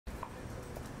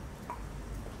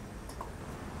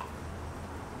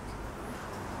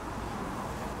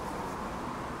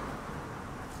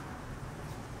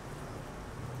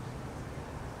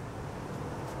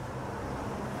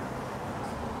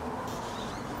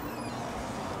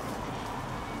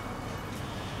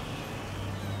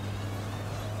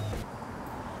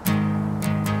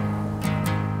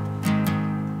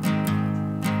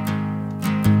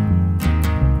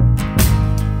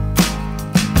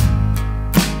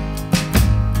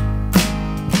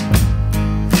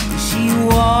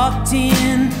walked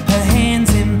in, her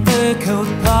hands in fur coat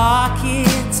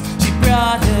pockets. She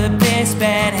brought her best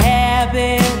bad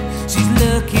habit. She's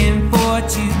looking for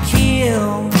to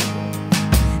kill.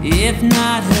 If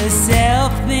not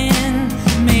herself, then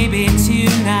maybe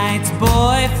tonight's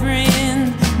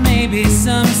boyfriend. Maybe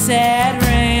some sad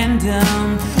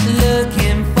random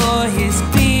looking for his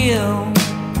bill.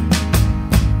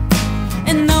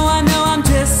 And though I know I'm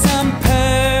just some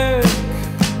perk,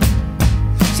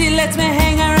 she lets me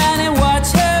hang around and watch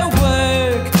her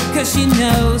work. Cause she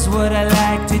knows what I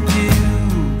like to do,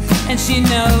 and she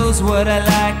knows what I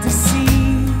like to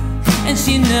see, and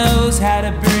she knows how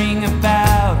to bring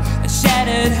about a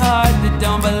shattered heart that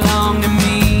don't belong to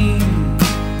me.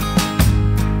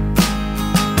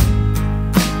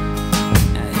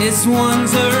 Now this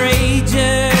one's a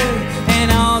rager,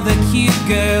 and all the cute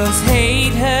girls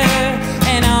hate her,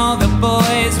 and all the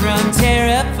boys run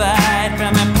terrified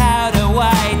from her powder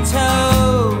white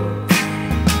toe.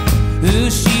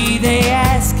 Who's she, they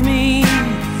ask me,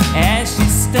 as she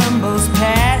stumbles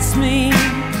past me.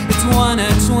 It's one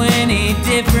of 20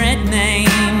 different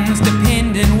names,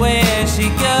 depending where she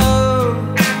goes.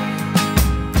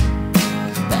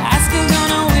 But I still don't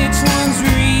know which one's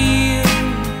real.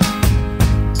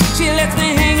 She lets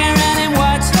me hang around and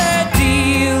watch her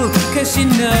deal, cause she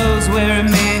knows where a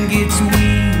man gets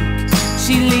weak.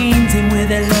 She leans in with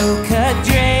a low-cut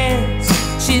dress.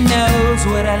 She knows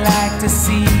what I like to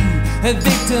see, her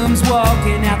victims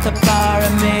walking out the bar a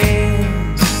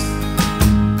mess.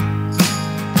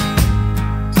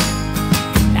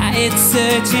 Now it's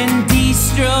search and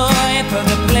destroy for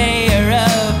the player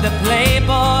of the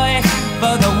playboy,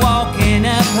 for the walking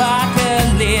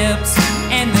apocalypse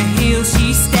and the hill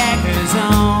she staggers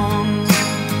on.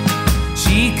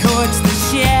 She courts the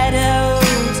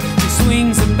shadows, she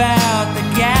swings about the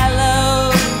gallows.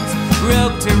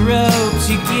 Rope to rope,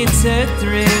 she gets her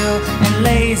thrill and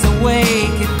lays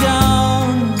awake at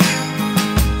dawn.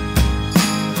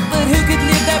 But who could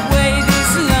live that way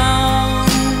this long?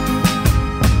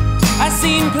 I've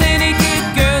seen plenty good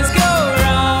girls go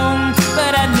wrong,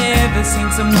 but I've never seen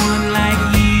someone like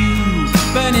you,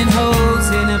 burning holes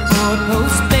in a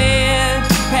four-post bed,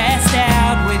 passed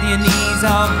out with your knees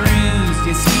all bruised,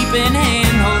 your sleeping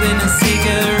hand holding a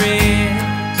cigarette.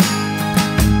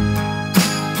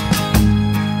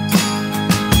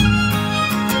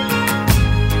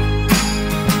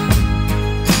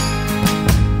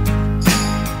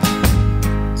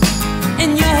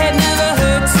 And your head never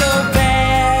hurt so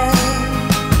bad,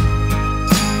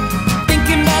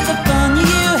 thinking about the fun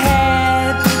you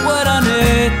had. What on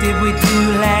earth did we do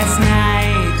last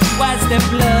night? Why's there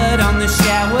blood on the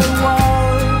shower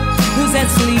wall? Who's that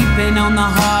sleeping on the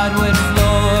hardwood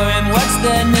floor? And what's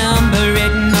the number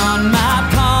written on my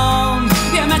palm?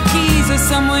 Yeah, my keys are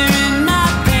somewhere in my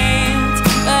pants,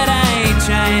 but I ain't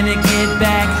trying to get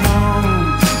back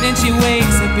home. Then she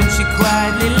wakes up and she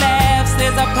quietly laughs.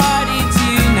 There's a party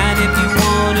tonight if you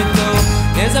wanna go.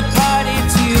 There's a party